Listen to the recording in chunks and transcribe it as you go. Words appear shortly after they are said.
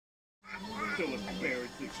so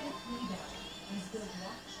embarrassing.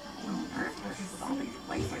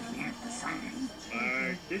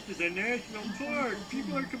 Mark, this is a national park.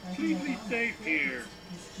 People are completely safe here.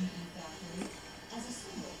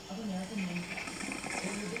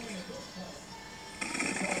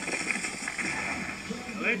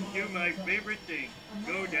 Let's do my favorite thing.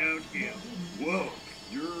 Go downhill. Whoa,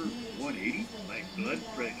 you're 180? My blood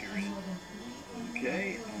pressure is...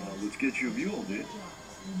 Okay, let's get you a mule, dude.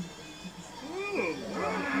 Whoa!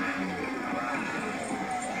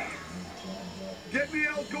 Get me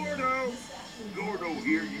El Gordo! Gordo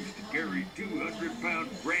here used to carry 200-pound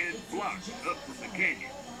granite blocks up from the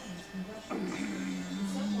canyon.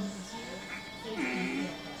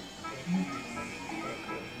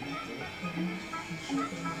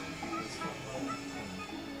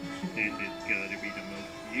 This has got to be the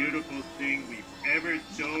most beautiful thing we've ever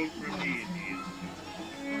stolen from the Indians.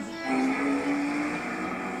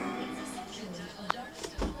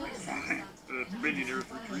 Bringing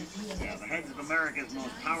Earth retreat. Yeah, the heads of America's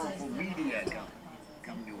most powerful media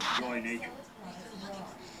come to enjoy nature.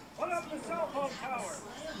 Put up the cell phone tower!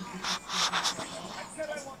 I said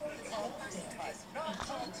I want the call free type, not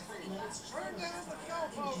call free. Turn down the cell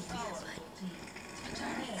phone tower!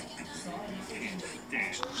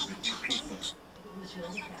 Damn, rich people.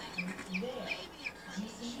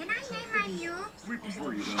 Can I name my mule? We prefer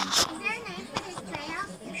you don't. Is there a name for this trail?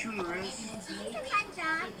 I'm sure there is. Do you think I'm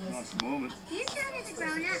John? Not at the moment. Do you sound as a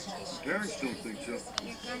grown-up? Parents don't think so.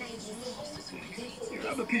 You're gonna eat. Here,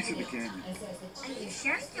 have a piece of the canyon. Are you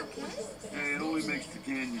sure it's okay? Hey, it only makes the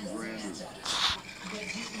canyon grander.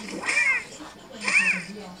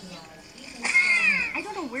 I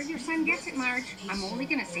don't know where your son gets it, Marge. I'm only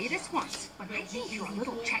gonna say this once, but I think you're a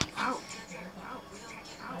little checked out.